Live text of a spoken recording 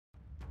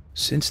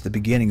Since the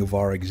beginning of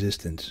our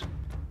existence,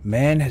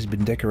 man has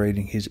been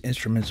decorating his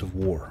instruments of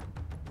war.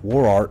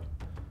 War art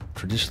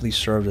traditionally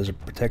served as a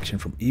protection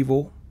from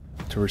evil,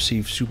 to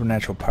receive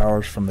supernatural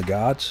powers from the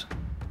gods,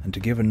 and to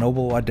give a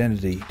noble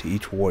identity to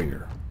each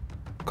warrior.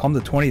 Come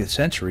the 20th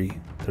century,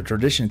 the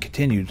tradition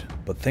continued,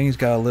 but things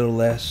got a little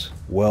less,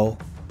 well,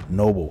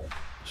 noble.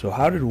 So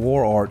how did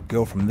war art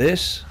go from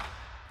this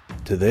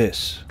to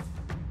this?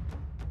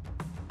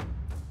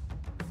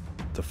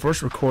 The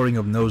first recording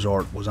of nose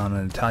art was on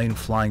an Italian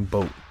flying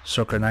boat,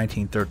 circa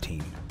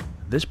 1913.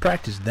 This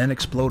practice then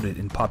exploded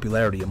in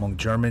popularity among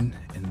German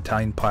and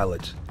Italian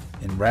pilots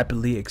and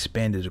rapidly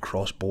expanded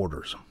across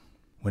borders.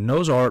 When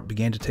nose art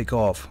began to take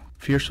off,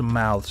 fearsome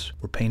mouths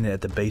were painted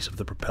at the base of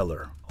the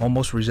propeller,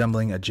 almost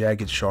resembling a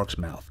jagged shark's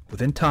mouth.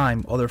 Within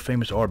time, other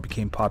famous art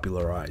became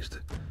popularized,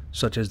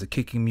 such as the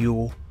kicking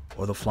mule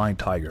or the flying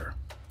tiger.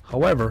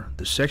 However,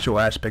 the sexual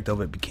aspect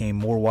of it became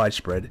more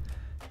widespread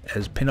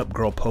as pin-up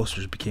girl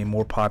posters became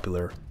more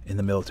popular in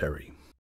the military.